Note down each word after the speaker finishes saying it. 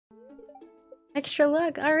Extra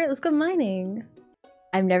luck. Alright, let's go mining.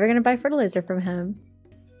 I'm never gonna buy fertilizer from him.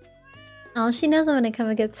 Oh, she knows I'm gonna come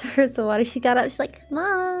and get her some water. She got up, she's like,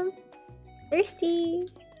 Mom! Thirsty!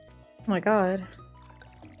 Oh my god.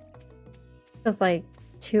 That's like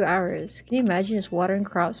 2 hours. Can you imagine just watering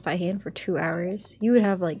crops by hand for 2 hours? You would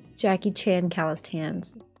have like Jackie Chan calloused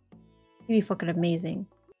hands. It'd be fucking amazing.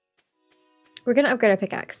 We're gonna upgrade our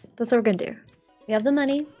pickaxe. That's what we're gonna do. We have the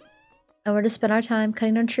money, and we're gonna spend our time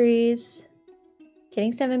cutting down trees,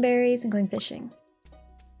 getting salmon berries, and going fishing.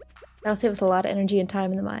 That'll save us a lot of energy and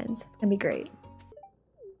time in the mines. It's gonna be great.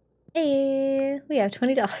 Hey, we have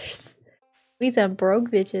 $20. We some broke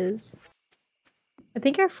bitches. I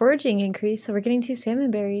think our foraging increased, so we're getting 2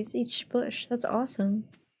 salmon berries each bush. That's awesome.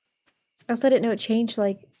 I also didn't know it changed,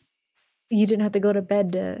 like, you didn't have to go to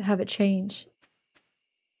bed to have it change.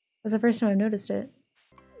 That's the first time I've noticed it.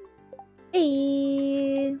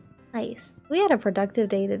 Hey! Nice. We had a productive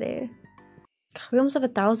day today. God, we almost have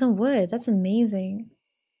 1,000 wood. That's amazing.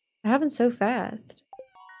 It happened so fast.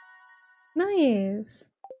 Nice.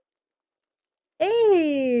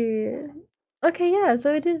 Hey! Okay, yeah,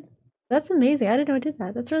 so we did. That's amazing. I didn't know I did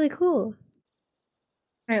that. That's really cool.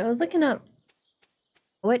 Alright, I was looking up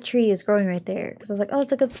what tree is growing right there. Because I was like, oh,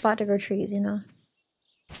 it's a good spot to grow trees, you know?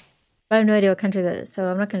 But I have no idea what country that is, so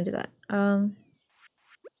I'm not going to do that. I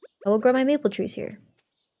will grow my maple trees here.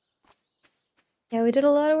 Yeah, we did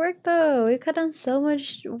a lot of work though. We cut down so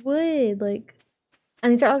much wood, like...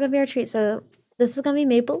 And these are all gonna be our trees. So this is gonna be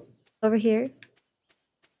maple over here.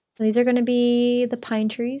 And these are gonna be the pine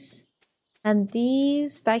trees. And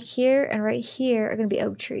these back here and right here are gonna be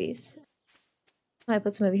oak trees. I might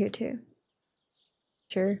put some over here too.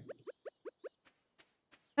 Sure.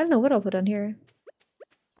 I don't know what I'll put on here.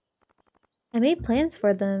 I made plans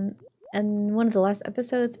for them in one of the last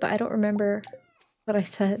episodes, but I don't remember what I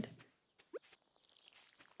said.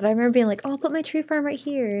 But I remember being like, oh, I'll put my tree farm right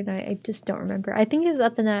here. And I just don't remember. I think it was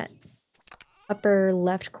up in that upper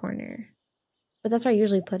left corner. But that's where I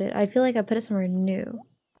usually put it. I feel like I put it somewhere new.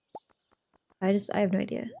 I have no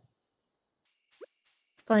idea.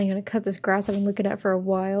 Probably gonna cut this grass I've been looking at for a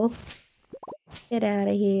while. Get out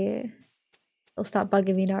of here. They'll stop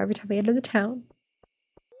bugging me now every time I enter the town.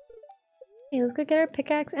 Hey, let's go get our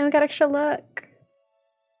pickaxe. And we got extra luck.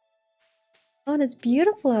 Oh, and it's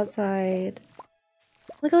beautiful outside.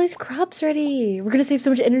 Look at all these crops ready! We're gonna save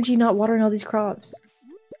so much energy not watering all these crops.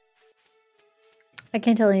 I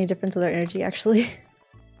can't tell any difference with our energy, actually.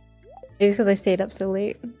 Maybe it's because I stayed up so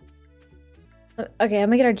late. Okay, I'm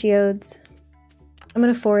gonna get our geodes. I'm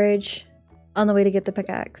gonna forage on the way to get the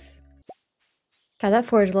pickaxe. God, that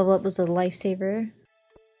forage level up was a lifesaver.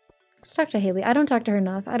 Let's talk to Haley. I don't talk to her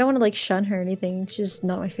enough. I don't want to like shun her or anything. She's just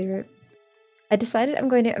not my favorite. I decided I'm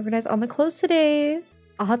going to organize all my clothes today.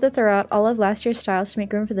 I'll have to throw out all of last year's styles to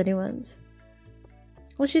make room for the new ones.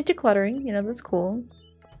 Well, she's decluttering, you know, that's cool.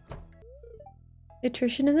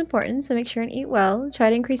 Nutrition is important, so make sure and eat well.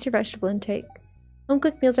 Try to increase your vegetable intake.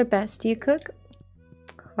 Home-cooked meals are best. Do you cook?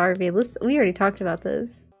 Harvey, we already talked about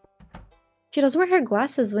this. She doesn't wear her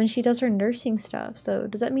glasses when she does her nursing stuff, so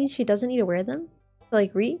does that mean she doesn't need to wear them to,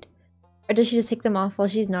 like, read? Or does she just take them off while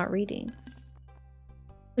she's not reading?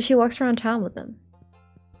 But she walks around town with them.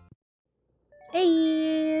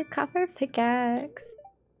 Hey, copper pickaxe.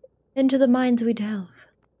 Into the mines we delve.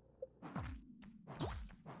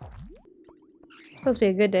 Supposed to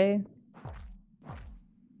be a good day.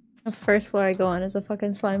 The first floor I go on is a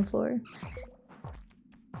fucking slime floor.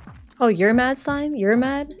 Oh, you're mad, slime? You're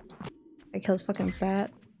mad? I kill this fucking bat.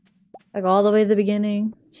 Like all the way to the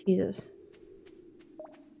beginning. Jesus.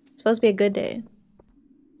 It's supposed to be a good day.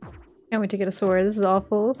 Can't wait to get a sword. This is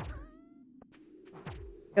awful.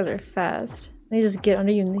 You guys are fast. They just get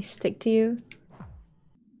under you and they stick to you.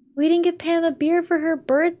 We didn't give Pam a beer for her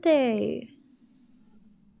birthday!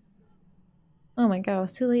 Oh my god,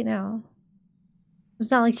 it's too late now. It's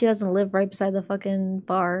not like she doesn't live right beside the fucking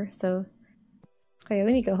bar, so... Oh yeah,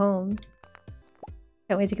 we need to go home.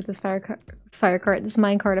 Can't wait to get this this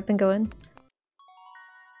mine cart up and going.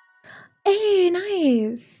 Hey,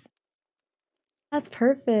 nice! That's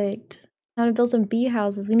perfect. Now to build some bee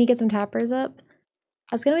houses. We need to get some tappers up.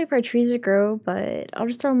 I was gonna wait for our trees to grow, but I'll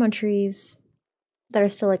just throw them on trees that are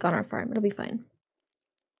still like on our farm. It'll be fine.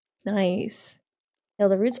 Nice. Yeah,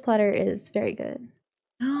 the roots platter is very good.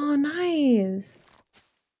 Oh, nice.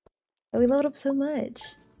 Oh, we leveled up so much.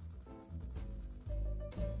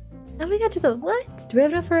 And we got to the what? Do we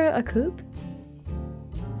have enough for a coop?